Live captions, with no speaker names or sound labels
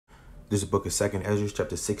This is the book of 2nd Esdras,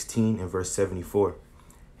 chapter 16 and verse 74.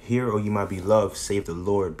 Hear, O ye my beloved, saith the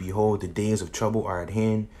Lord, behold, the days of trouble are at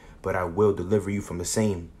hand, but I will deliver you from the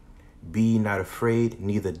same. Be ye not afraid,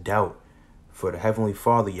 neither doubt, for the Heavenly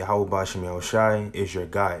Father, YAHAWASHI, is your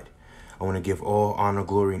guide. I want to give all honor,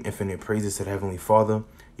 glory, and infinite praises to the Heavenly Father,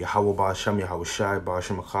 BAHASHAM,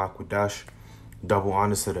 BAHASHI, double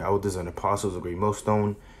honors to the elders and apostles of Great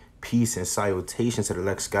Millstone, peace and salutations to the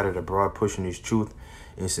elect scattered abroad, pushing His truth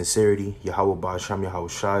in sincerity. YAHAWASHAM,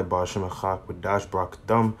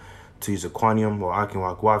 BAHASHAM, to use Aquanium,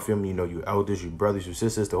 YAHAWAH, you know, you elders, you brothers, you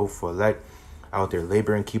sisters, the hopeful elect out there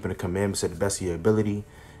laboring, keeping the commandments to the best of your ability,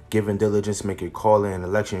 giving diligence, make your calling and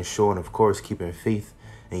election sure, and of course, keeping faith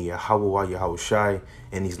in YAHAWAH, YAHAWASHI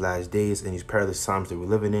in these last days, in these perilous times that we're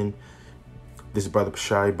living in. This is Brother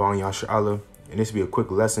Pashai, Bon Yasha'Allah, and this will be a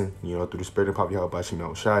quick lesson, you know, through the spirit of Papa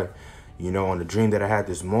YAHAWASHI, you know, on the dream that I had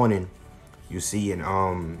this morning, you see, and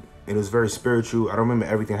it was very spiritual. I don't remember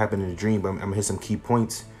everything happened in the dream, but I'm gonna hit some key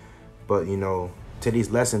points. But, you know, today's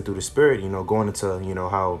lesson through the spirit, you know, going into, you know,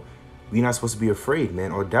 how we're not supposed to be afraid,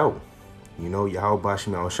 man, or doubt. You know,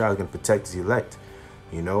 YAHAWASHI is going to protect His elect,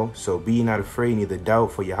 you know. So be not afraid, neither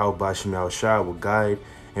doubt, for YAHAWASHI will guide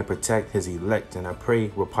and protect His elect. And I pray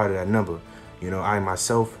we're part of that number. You know, I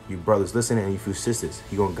myself, you brothers listening, and you few sisters,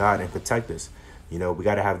 He going to guide and protect us. You know, we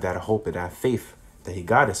got to have that hope and that faith that He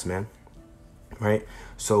got us, man. Right?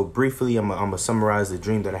 So briefly, I'm going to summarize the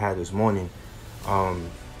dream that I had this morning.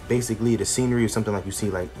 Basically, the scenery is something like you see,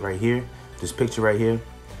 like right here, this picture right here,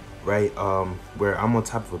 right, where I'm on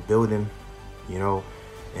top of a building, you know,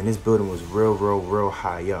 and this building was real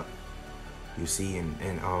high up, you see,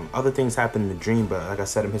 and other things happened in the dream, but like I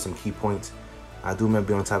said, I'm hitting some key points. I do remember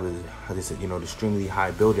being on top of this, you know, the extremely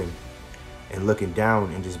high building and looking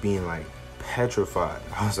down and just being like petrified.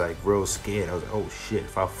 I was like real scared. I was like, oh shit,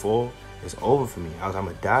 if I fall, it's over for me. I'm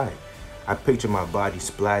gonna die. I pictured my body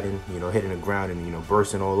splatting, you know, hitting the ground and, you know,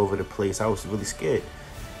 bursting all over the place. I was really scared.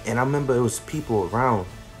 And I remember it was people around,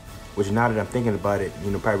 which now that I'm thinking about it,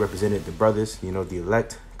 you know, probably represented the brothers, you know, the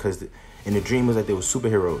elect, because in the dream it was like they were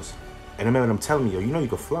superheroes. And I remember them telling me, yo, you know you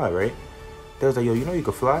can fly, right? They was like, yo, you know you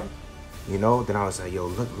can fly? You know, then I was like, yo,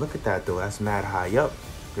 look at that, though. That's mad high up.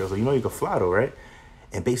 They was like, you know you can fly, though, right?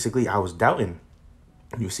 And basically, I was doubting,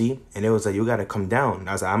 you see? And they was like, you got to come down. And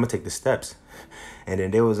I was like, I'm going to take the steps. And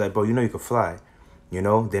then they was like, bro, you know you can fly, you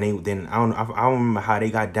know. Then I don't remember how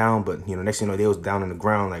they got down, but you know, next thing you know, they was down on the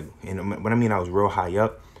ground, like. And when I mean I was real high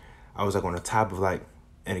up, I was like on the top of like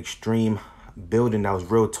an extreme building that was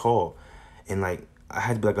real tall, and like I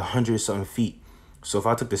had to be like 100-something feet. So if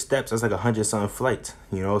I took the steps, that's like 100-something flights,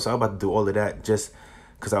 you know. So I was about to do all of that just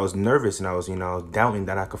because I was nervous and I was, you know, I was doubting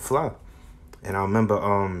that I could fly. And I remember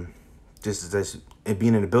just it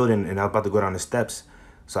being in the building, and I was about to go down the steps.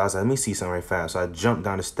 So I was like, let me see something right fast. So I jumped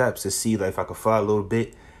down the steps to see like if I could fly a little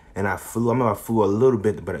bit. And I flew. I remember I flew a little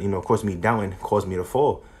bit, but, you know, of course, me doubting caused me to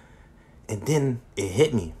fall. And then it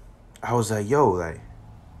hit me. I was like, yo, like,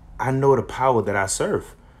 I know the power that I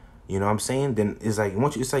serve. You know what I'm saying? Then it's like,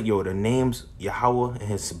 it's like, yo, the names Yahweh and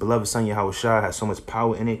His beloved son YAHAWASHI has so much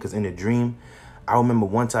power in it. Because in the dream, I remember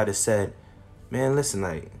one time it said, man, listen,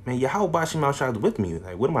 like, man, YAHAWASHI is with me.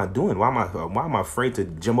 Like, what am I doing? Why am I afraid to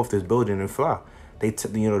jump off this building and fly?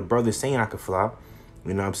 You know, the brother saying I could fly,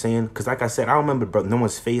 you know what I'm saying? Because like I said, I don't remember no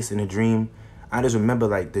one's face in the dream. I just remember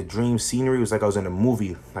like the dream scenery was like I was in a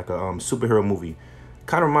movie, like a superhero movie.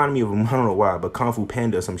 Kind of reminded me of, I don't know why, but Kung Fu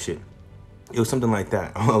Panda or some shit. It was something like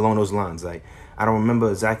that, along those lines. Like, I don't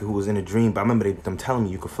remember exactly who was in the dream, but I remember them telling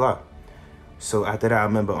me you could fly. So after that, I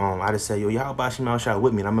remember I just said, yo, YAHAWASHI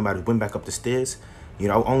with me. And I remember I just went back up the stairs. You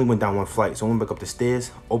know, I only went down one flight. So I went back up the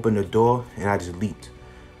stairs, opened the door, and I just leaped.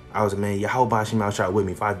 I was like, man, YAHAWASHI with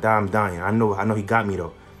me. If I die, I'm dying. I know He got me,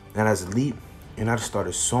 though. And I just leaped, and I just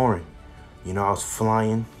started soaring. You know, I was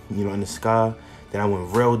flying, you know, in the sky. Then I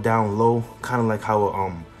went real down low, kind of like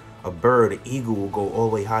how a bird, an eagle, will go all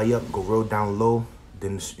the way high up, go real down low,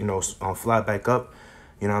 then, you know, fly back up.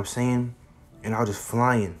 You know what I'm saying? And I was just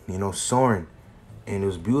flying, you know, soaring. And it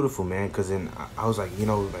was beautiful, man, because then I was like, you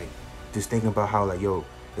know, like, just thinking about how, like, yo,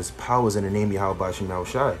 there's powers in the name of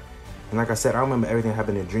YAHAWASHI. And like I said, I don't remember everything that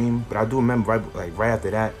happened in the dream, but I do remember right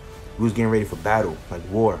after that, we was getting ready for battle, like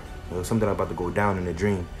war. It was something about to go down in the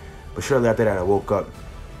dream. But shortly after that, I woke up,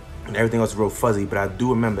 and everything else was real fuzzy, but I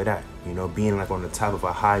do remember that, you know, being like on the top of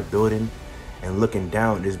a high building and looking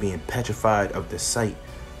down, just being petrified of the sight,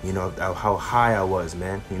 you know, of how high I was,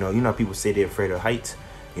 man. You know how people say they're afraid of heights,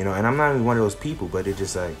 you know, and I'm not even one of those people, but it's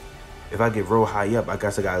just like, if I get real high up, I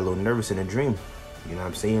guess I got a little nervous in the dream, you know what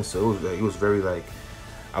I'm saying? So it was very like,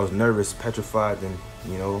 I was nervous, petrified, and,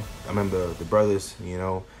 you know, I remember the brothers, you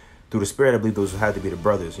know, through the spirit, I believe those had to be the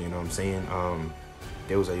brothers, you know what I'm saying?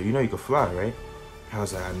 They was like, you know you can fly, right? I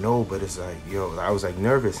was like, I know, but it's like, yo, I was like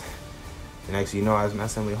nervous. And actually, you know, I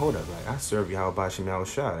said, wait, hold up, like, I serve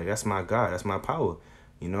YAHAWASHI, like, that's my God, that's my power.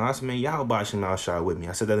 You know, I said, man, YAHAWASHI with me.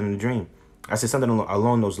 I said that in the dream. I said something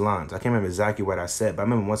along those lines. I can't remember exactly what I said, but I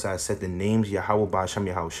remember once I said the names,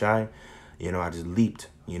 YAHAWASHI, you know, I just leaped.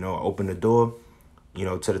 You know, I opened the door, you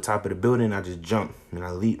know, to the top of the building. I just jumped and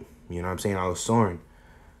I leaped. You know what I'm saying? I was soaring,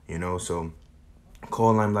 you know. So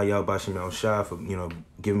call I'm like YAHAWASHI for, you know,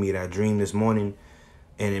 giving me that dream this morning.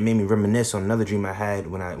 And it made me reminisce on another dream I had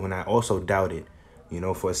when I also doubted, you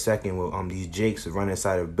know, for a second with these Jakes running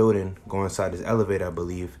inside of a building, going inside this elevator, I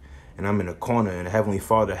believe. And I'm in a corner, and the Heavenly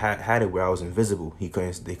Father had it where I was invisible. They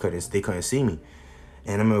couldn't see me.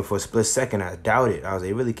 And I remember for a split second, I doubted. I was like,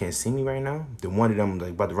 they really can't see me right now? Then one of them,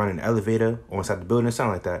 like, about to run in the elevator or inside the building or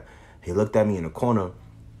something like that. He looked at me in the corner,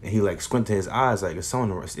 and he, like, squinted his eyes, like, is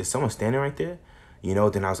someone standing right there? You know,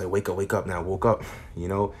 then I was like, wake up. Now I woke up, you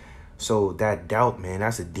know? So that doubt, man,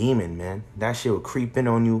 that's a demon, man. That shit will creep in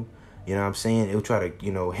on you. You know what I'm saying? It will try to,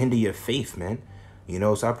 you know, hinder your faith, man. You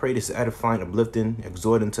know, so I pray this is edifying, uplifting,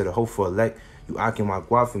 exhorting to the hopeful elect,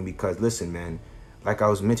 YAHAWASHI, because listen, man, like I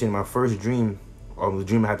was mentioning my first dream, or the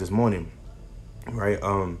dream I had this morning, right?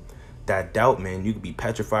 That doubt, man, you could be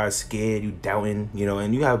petrified, scared, you doubting, you know,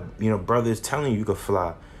 and you have, you know, brothers telling you could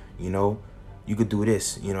fly, you know, you could do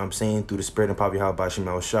this, you know what I'm saying? Through the spirit and power of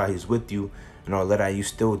YAHAWASHI, he's with you, and all that, you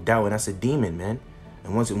still doubting. That's a demon, man.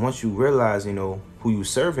 And once you realize, you know, who you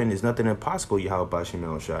serving, is nothing impossible,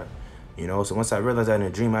 YAHAWASHI. You know, so once I realized that in a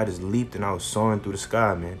dream, I just leaped and I was soaring through the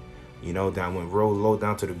sky, man. You know, then I went real low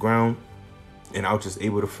down to the ground, and I was just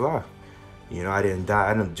able to fly. You know, I didn't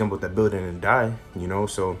die. I didn't jump off that building and die, you know.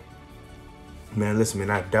 So, man, listen,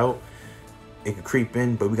 man, I doubt. It could creep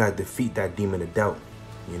in, but we got to defeat that demon of doubt.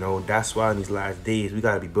 You know, that's why in these last days, we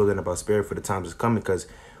got to be building up our spirit for the times that's coming, because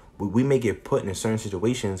we may get put in certain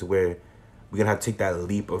situations where we're going to have to take that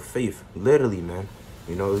leap of faith. Literally, man.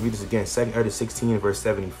 You know, let's read this again. 2 Esdras 16, verse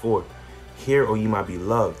 74. Hear, O ye my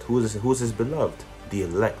beloved. Who is his beloved? The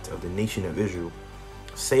elect of the nation of Israel.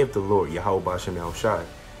 Saith the Lord, YAHAWASHI.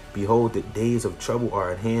 Behold, the days of trouble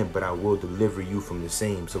are at hand, but I will deliver you from the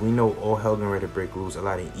same. So we know all hell and ready to break loose. A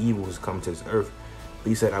lot of evil has come to this earth. But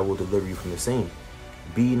he said, I will deliver you from the same.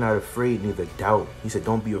 Be not afraid, neither doubt. He said,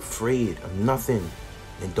 don't be afraid of nothing,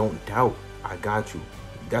 and don't doubt. I got you.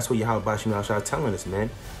 That's what YAHAWASHI is telling us, man.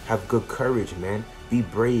 Have good courage, man. Be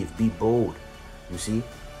brave. Be bold. You see?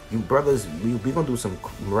 You brothers, we going to do some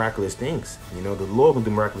miraculous things. You know, the Lord will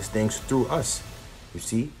do miraculous things through us. You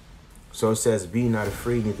see? So it says, be not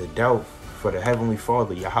afraid, neither doubt, for the Heavenly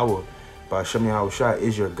Father, Yahawah, BAHASHAM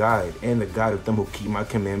is your guide, and the guide of them who keep my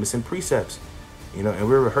commandments and precepts. You know, and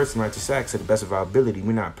we're rehearsing righteous acts to the best of our ability.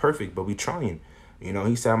 We're not perfect, but we're trying. You know,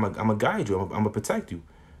 he said, I'm going to guide you. I'm going to protect you.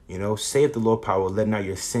 You know, save the Lord power. Let not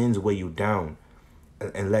your sins weigh you down.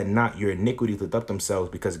 And let not your iniquities lift up themselves.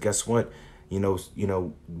 Because guess what? You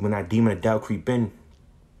know, when that demon of doubt creep in,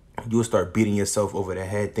 you'll start beating yourself over the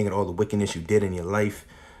head, thinking all the wickedness you did in your life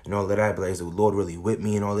and all of that. But like, is the Lord really with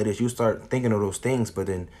me and all of this? You start thinking of those things. But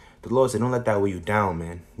then the Lord said, don't let that weigh you down,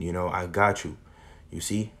 man. You know, I got you. You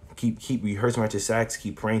see? Keep rehearsing righteous acts.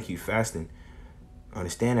 Keep praying. Keep fasting.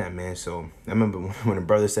 Understand that, man. So I remember when a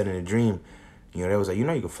brother said in a dream, you know, they was like, you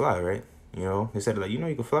know you can fly, right? You know, they said, like, you know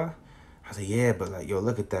you can fly? I was like, yeah, but like, yo,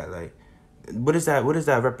 look at that. Like, what does that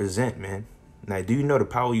represent, man? Like, do you know the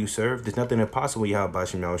power you serve? There's nothing impossible,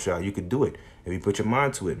 YAHAWASHI. You could do it if you put your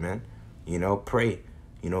mind to it, man. You know, pray,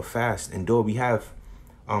 you know, fast, endure. We have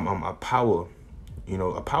a power, you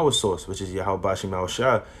know, a power source, which is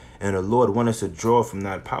YAHAWASHI. And the Lord wants us to draw from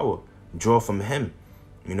that power, draw from him,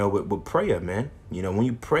 you know, with prayer, man. You know, when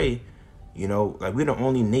you pray, you know, like, we're the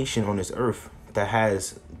only nation on this earth that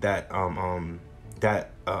has that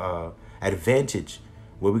advantage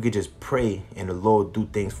where we could just pray and the Lord do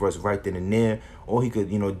things for us right then and there, or he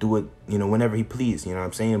could, you know, do it, you know, whenever he please, you know what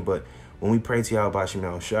I'm saying? But when we pray to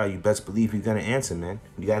YAHAWASHI, you best believe he's going to answer, man.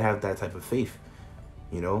 You got to have that type of faith.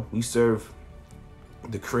 You know, we serve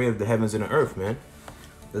the creator of the heavens and the earth, man.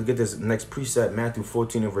 Let's get this next precept, Matthew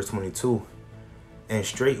 14 and verse 22. And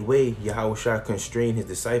straightway YAHAWASHI constrained his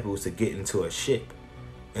disciples to get into a ship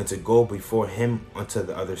and to go before him unto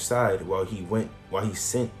the other side while he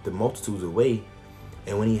sent the multitudes away.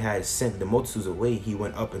 And when he had sent the multitudes away, he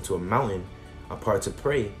went up into a mountain apart to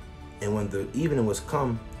pray. And when the evening was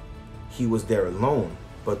come, he was there alone.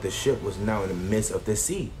 But the ship was now in the midst of the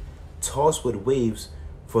sea, tossed with waves,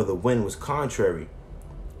 for the wind was contrary.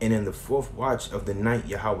 And in the fourth watch of the night,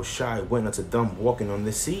 YAHAWASHI went unto them walking on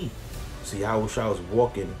the sea. So YAHAWASHI was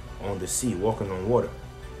walking on the sea, walking on water.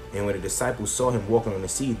 And when the disciples saw him walking on the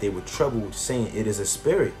sea, they were troubled, saying, "It is a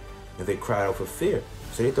spirit." And they cried out for fear.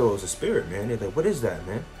 So they thought it was a spirit, man. They're like, "What is that,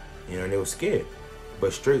 man?" You know, and they were scared.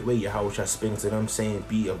 But straightway Yahawashi spake to them, saying,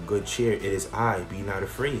 "Be of good cheer, it is I, be not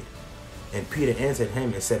afraid." And Peter answered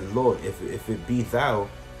him and said, "Lord, if it be thou,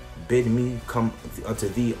 bid me come unto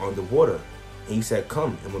thee on the water." And he said,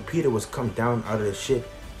 "Come." And when Peter was come down out of the ship,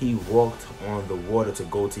 he walked on the water to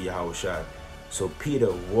go to Yahawashi. So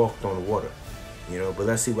Peter walked on water, you know. But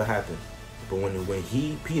let's see what happened. But when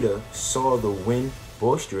Peter saw the wind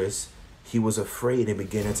boisterous, he was afraid and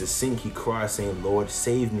began to sink. He cried, saying, "Lord,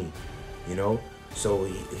 save me," you know. So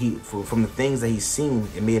from the things that he's seen,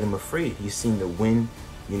 it made him afraid. He's seen the wind,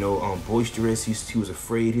 you know, boisterous. He was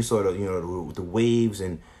afraid. He saw the waves,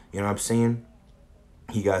 and you know what I'm saying.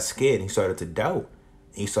 He got scared. He started to doubt.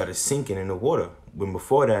 He started sinking in the water. When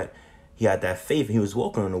before that, he had that faith, and he was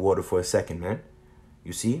walking on the water for a second, man.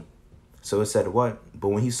 You see? So it said what? But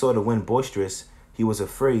when he saw the wind boisterous, he was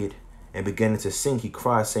afraid and beginning to sink. He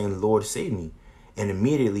cried, saying, "Lord, save me." And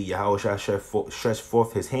immediately Yahweh stretched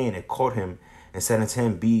forth his hand and caught him and said unto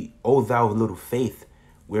him, "Be, O thou of little faith,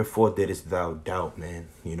 wherefore didst thou doubt," man?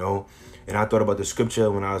 You know? And I thought about the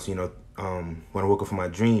scripture when I was, when I woke up from my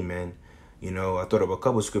dream, man. You know, I thought about a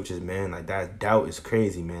couple of scriptures, man. Like, that doubt is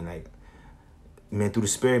crazy, man. Like, man, through the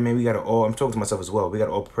Spirit, man, we got to all, I'm talking to myself as well, we got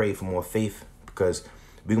to all pray for more faith, because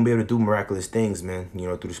we're going to be able to do miraculous things, man, you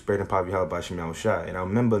know, through the Spirit and power of YAHAWASHI. And I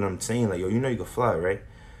remember them saying, like, "Yo, you know you can fly, right?"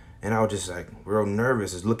 And I was just, like, real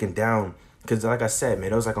nervous, just looking down, because, like I said,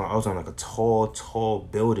 man, it was like I was on, like, a tall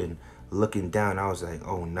building looking down. I was like,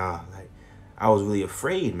 oh, nah. Like, I was really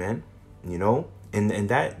afraid, man, you know? And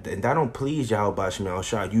that don't please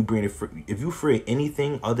YAHAWASHI. You bring it, if you fear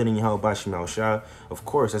anything other than YAHAWASHI, of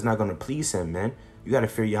course, that's not going to please him, man. You got to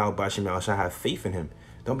fear YAHAWASHI, have faith in him.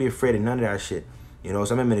 Don't be afraid of none of that shit. You know,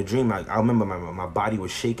 so I remember in the dream, I remember my body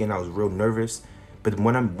was shaking. I was real nervous. But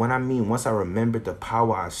once I remembered the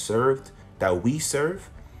power I served, that we serve,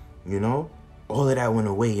 you know, all of that went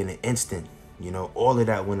away in an instant. You know, all of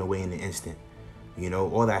that went away in an instant. You know,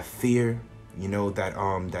 all that fear, you know,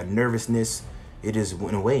 that nervousness, it just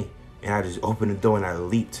went away. And I just opened the door and I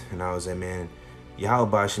leaped. And I was like, man,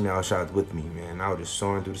 YAHAWASHI is with me, man. I was just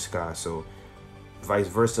soaring through the sky. So vice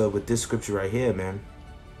versa with this scripture right here, man.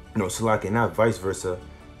 You know, Salaki, not vice versa,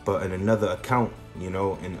 but in another account, you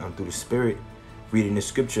know, and through the Spirit, reading the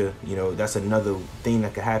scripture, you know, that's another thing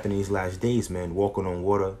that could happen in these last days, man. Walking on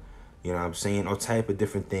water, you know what I'm saying? All type of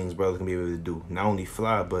different things brothers can be able to do. Not only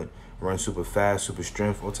fly, but run super fast, super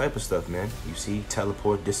strength, all type of stuff, man. You see,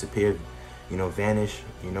 teleport, disappear, you know, vanish,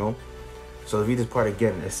 you know. So let's read this part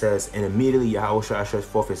again. It says, "And immediately Yahweh stretched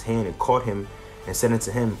forth his hand and caught him and said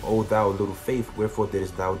unto him, O thou of little faith, wherefore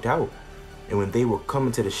didst thou doubt? And when they were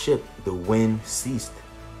coming to the ship, the wind ceased."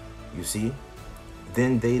 You see?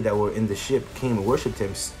 "Then they that were in the ship came and worshipped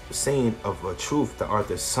him, saying, Of a truth, thou art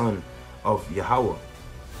the Son of Yahawah."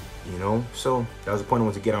 You know? So that was the point I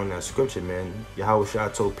wanted to get on that scripture, man.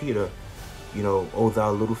 YAHAWASHI told Peter, you know, "O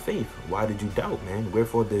thou little faith, why did you doubt, man?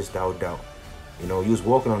 Wherefore didst thou doubt?" You know, you was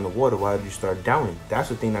walking on the water, why did you start doubting? That's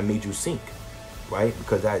the thing that made you sink, right?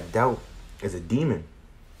 Because that doubt is a demon,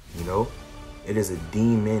 you know? It is a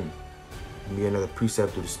demon. Give me another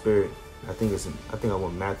precept through the Spirit. I think I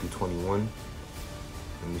want Matthew 21.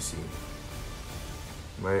 Let me see.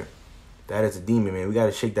 Right? That is a demon, man. We got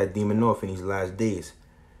to shake that demon off in these last days.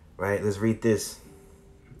 Right? Let's read this.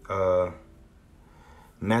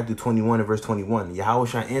 Matthew 21 and verse 21.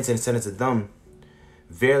 "Yahawashi answered and said unto them,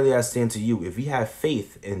 Verily I say unto you, if ye have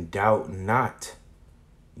faith and doubt not,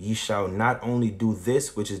 ye shall not only do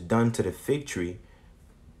this which is done to the fig tree,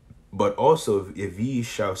 but also if ye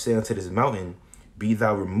shall say unto this mountain, Be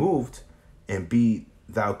thou removed, and be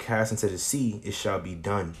thou cast into the sea, it shall be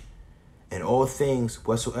done. And all things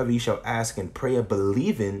whatsoever ye shall ask in prayer,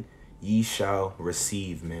 believing, ye shall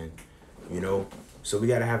receive," man. You know? So we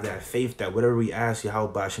got to have that faith that whatever we ask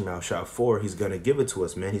YAHAWASHI for, he's going to give it to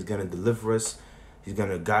us, man. He's going to deliver us. He's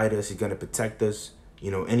going to guide us. He's going to protect us.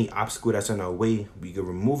 You know, any obstacle that's in our way, we can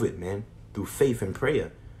remove it, man, through faith and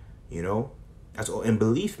prayer. You know, that's all. And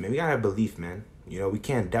belief, man. We got to have belief, man. You know, we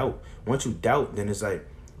can't doubt. Once you doubt, then it's like,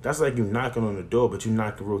 that's like you knocking on the door, but you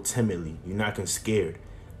knocking real timidly. You knocking scared,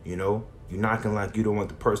 you know. You knocking like you don't want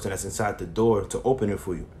the person that's inside the door to open it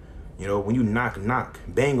for you. You know, when you knock,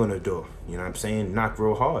 bang on the door. You know what I'm saying? Knock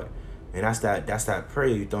real hard. And that's that prayer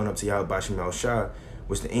you throwing up to YAHAWASHI,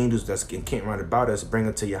 which the angels that's encamped round about us bring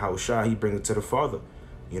it to YAHAWASHI. He bring it to the Father.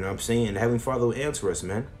 You know what I'm saying? And the Heavenly Father will answer us,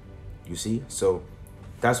 man. You see? So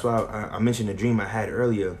that's why I mentioned the dream I had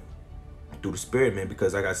earlier through the Spirit, man,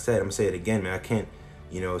 because like I said, I'm going to say it again, man. I can't,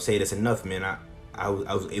 you know, say this enough, man. I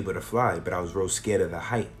was able to fly, but I was real scared of the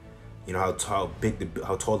height. You know how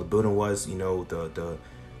tall the building was. You know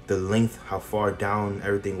the length, how far down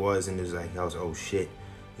everything was, and it's like I was, oh shit,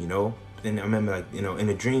 you know. And I remember, like, you know, in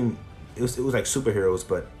the dream, it was like superheroes,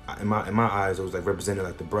 but in my eyes, it was like representing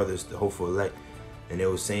like the brothers, the hopeful elect, and they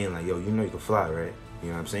was saying like, yo, you know you can fly, right? You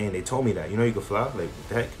know what I'm saying? They told me that, you know you can fly. Like, what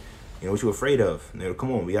the heck? You know what you afraid of? And they were,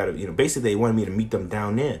 come on, we gotta, you know. Basically, they wanted me to meet them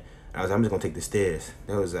down there. And I was like, I'm just gonna take the stairs.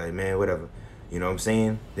 They was like, man, whatever. You know what I'm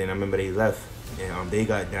saying? Then I remember they left, and they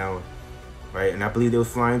got down. Right, and I believe they was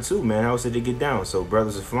flying too, man. I was said to get down, so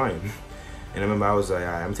brothers are flying. And I remember I was like, all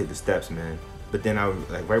right, I'm gonna take the steps, man. But then I was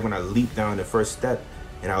like, right when I leaped down the first step,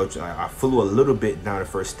 and I flew a little bit down the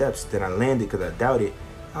first steps, then I landed because I doubted.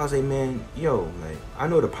 I was like, man, yo, like, I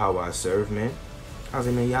know the power I serve, man. I was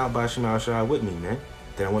like, man, YAHAWASHI with me, man.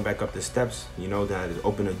 Then I went back up the steps, you know, then I just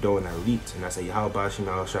opened the door and I leaped, and I said,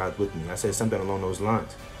 YAHAWASHI with me. I said something along those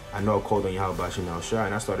lines. I know I called on YAHAWASHI,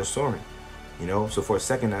 and I started soaring. You know, so for a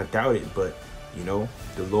second I doubted, but you know,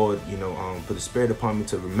 the Lord, you know, put the Spirit upon me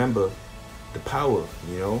to remember the power,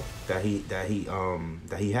 you know, that he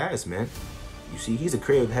has, man. You see, he's the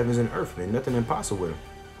creator of heavens and earth, man. Nothing impossible with him.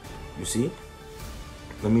 You see?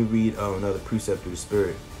 Let me read another precept through the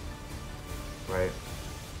Spirit. Right?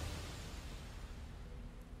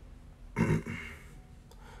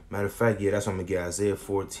 Matter of fact, yeah, that's what I'm gonna get. Isaiah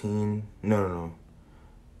 14. No.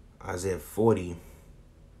 Isaiah 40.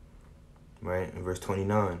 Right, in verse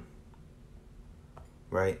 29,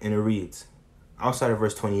 right, and it reads, outside of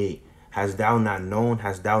verse 28, hast thou not known,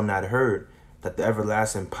 hast thou not heard, that the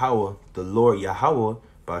everlasting power, the Lord YAHAWAH,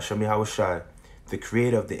 BAHASHAM YAHAWASHI, the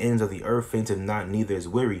creator of the ends of the earth, fainteth not, neither is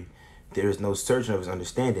weary, there is no searching of his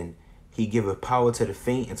understanding. He giveth power to the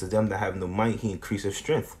faint, and to them that have no might he increaseth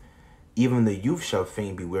strength. Even the youth shall faint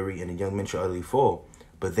and be weary, and the young men shall utterly fall.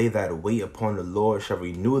 But they that wait upon the Lord shall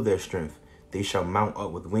renew their strength. They shall mount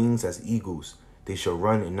up with wings as eagles. They shall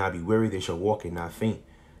run and not be weary. They shall walk and not faint.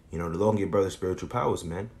 You know, the Lord give brothers spiritual powers,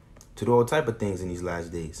 man, to do all type of things in these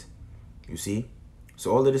last days. You see?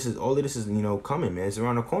 So all of this is, you know, coming, man. It's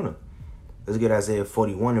around the corner. Let's get Isaiah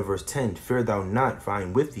 41 and verse 10. Fear thou not, for I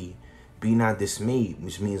am with thee. Be not dismayed,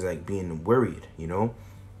 which means like being worried, you know,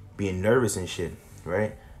 being nervous and shit,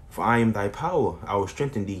 right? For I am thy power. I will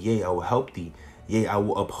strengthen thee. Yea, I will help thee. Yea, I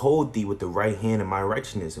will uphold thee with the right hand of my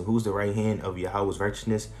righteousness. And who's the right hand of Yahweh's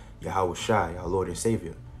righteousness? YAHAWASHI, our Lord and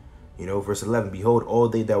Savior. You know, verse 11, behold, all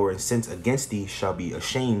they that were incensed against thee shall be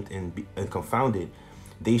ashamed and confounded.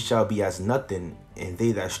 They shall be as nothing, and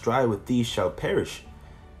they that strive with thee shall perish.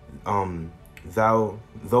 Thou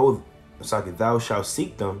shalt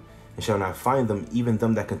seek them, and shall not find them, even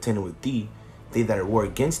them that contend with thee. They that war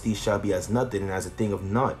against thee shall be as nothing, and as a thing of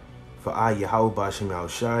naught. For I, Yahweh BAHASHAM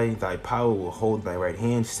YAHAWASHI, thy power will hold thy right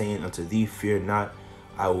hand, saying unto thee, fear not,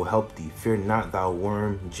 I will help thee. Fear not, thou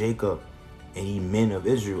worm Jacob, and ye men of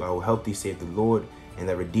Israel, I will help thee, saith the Lord, and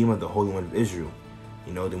the Redeemer, the Holy One of Israel.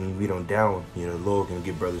 You know, then when we read on down, you know, the Lord can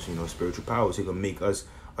give brothers, you know, spiritual powers. He can make us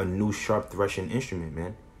a new sharp threshing instrument,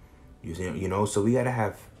 man. You know, so we gotta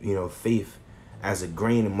have, you know, faith as a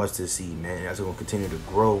grain of mustard seed, man, and as we're gonna continue to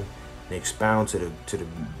grow and expound to the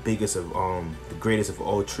biggest of the greatest of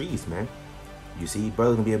all trees, man. You see,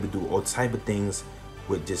 brothers gonna be able to do all type of things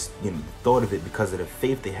with just, you know, the thought of it, because of the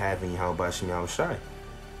faith they have in YAHAWASHI YAHAWASHI.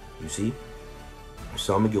 You see?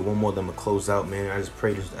 So I'm gonna get one more, then I'm gonna close out, man. I just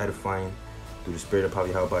pray this edifying through the Spirit of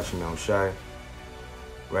YAHAWASHI YAHAWASHI.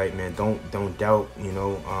 Right, man. Don't doubt, you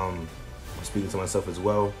know, I'm speaking to myself as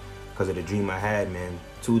well, because of the dream I had, man.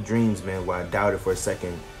 2 dreams, man, where I doubted for a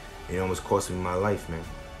second. It almost cost me my life, man.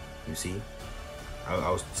 You see,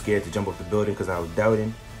 I was scared to jump off the building because I was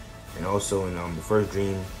doubting. And also in the first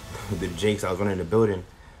dream, the Jakes, I was running in the building,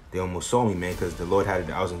 they almost saw me, man, because the Lord had it,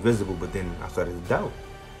 I was invisible, but then I started to doubt,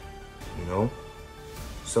 you know.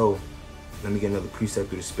 So let me get another precept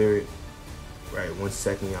through the Spirit. Right, 1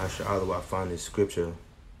 second, YAHAWAH, I found this scripture.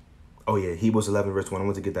 Oh yeah, Hebrews 11 verse 1. I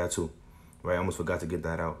want to get that too. Right, I almost forgot to get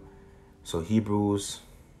that out. So Hebrews,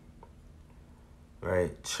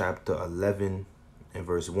 right, chapter 11 and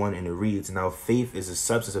verse 1, and it reads, now faith is the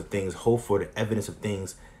substance of things hoped for, the evidence of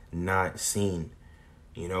things not seen.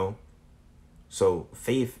 You know, so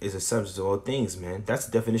faith is a substance of all things, man. That's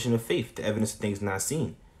the definition of faith, the evidence of things not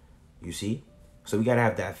seen. You see, so we got to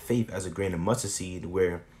have that faith as a grain of mustard seed,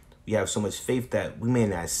 where we have so much faith that we may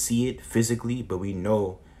not see it physically, but we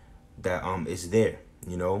know that it's there,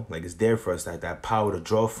 you know, like it's there for us, like that power to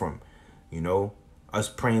draw from, you know, us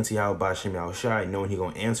praying to Yahweh BAHASHAM YAHAWASHI, knowing he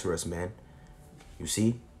gonna answer us, man. You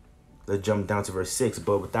see, let's jump down to verse 6.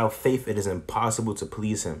 But without faith it is impossible to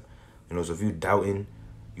please him. You know, so if you're doubting,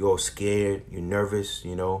 you're all scared, you're nervous,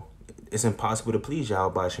 you know, it's impossible to please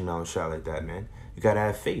Yahweh BAHASHAM YAHAWASHI like that, man. You gotta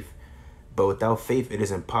have faith. But without faith, it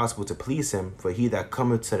is impossible to please him. For he that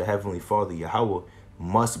cometh to the heavenly Father, Yahawah,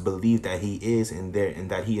 must believe that he is and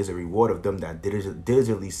that he is a reward of them that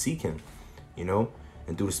diligently seek him. You know,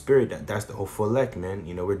 and through the Spirit, that's the hopeful elect, man.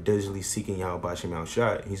 You know, we're diligently seeking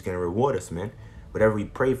YAHAWASHI. He's going to reward us, man. Whatever we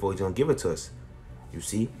pray for, he's going to give it to us. You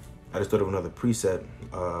see? I just thought of another precept.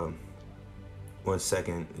 1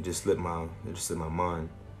 second. It just slipped my mind.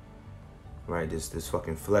 Right, this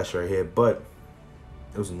fucking flesh right here. But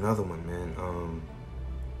there was another one, man.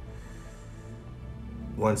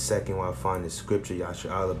 1 second while I find the scripture,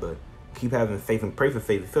 Yasha, but keep having faith and pray for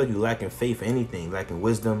faith. If you feel like you lacking faith for anything, lacking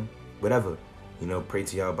wisdom, whatever, you know, pray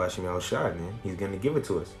to YAHAWASHI, man. He's going to give it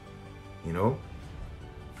to us, you know.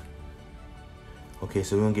 Okay,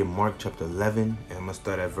 so we're going to get Mark chapter 11, and I'm going to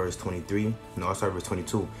start at verse 23. No, I'll start at verse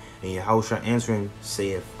 22. And Yahushua answering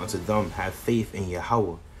saith unto them, have faith in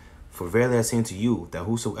Yahawah. For verily I say unto you, that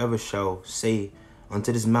whosoever shall say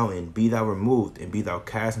unto this mountain, be thou removed, and be thou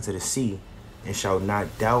cast into the sea, and shall not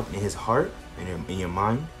doubt in his heart, in your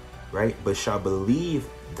mind, right? But shall believe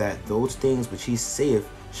that those things which he saith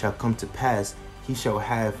shall come to pass, he shall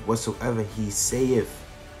have whatsoever he saith.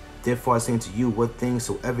 Therefore I say unto you, what things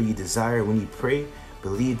soever ye desire when ye pray,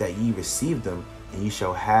 believe that ye receive them, and ye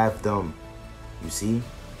shall have them. You see?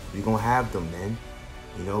 We're going to have them, man.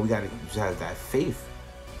 You know, we got to have that faith,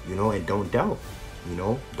 you know, and don't doubt. You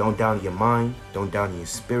know, don't doubt in your mind, don't doubt in your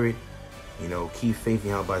spirit. You know, keep faith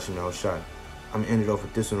in YAHAWASHI. I'm going to end it off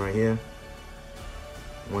with this one right here.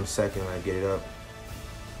 1 second, I get it up.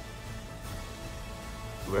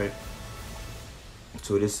 Right.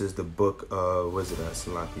 So this is the book, what is it,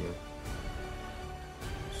 Salakia,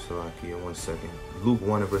 1 second. Luke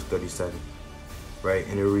 1 and verse 37. Right,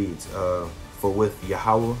 and it reads, for with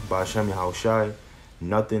Yahawah, BAHASHAM YAHAWASHI,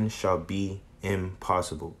 nothing shall be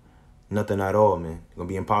impossible. Nothing at all, man. It's going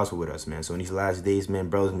to be impossible with us, man. So in these last days, man,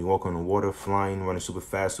 brothers going to be walking on the water, flying, running super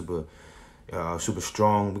fast, super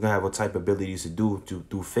strong. We're going to have what type of abilities to do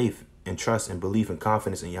through faith and trust and belief and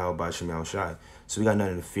confidence in YAHAWASHI. So we got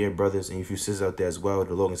nothing to fear, brothers. And if you sisters out there as well,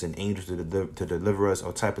 the Lord can send angels to deliver us.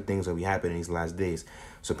 All type of things that will be happening in these last days.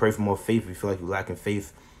 So pray for more faith. If you feel like you're lacking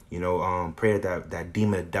faith, you know, pray that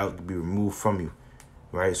demon of doubt to be removed from you.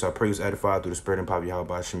 Right? So I pray you edified through the Spirit and power of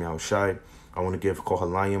YAHAWASHI. I want to give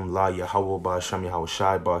Kohalayim, La Yahawah, BAHASHAM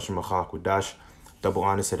YAHAWASHI, BAHASHAM YAHAWASHI. Double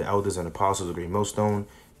honors to the elders and apostles of the great millstone.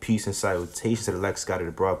 Peace and salutation to the elect scattered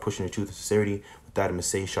abroad, pushing the truth and sincerity. With that, I'm going to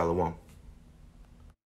say Shalom.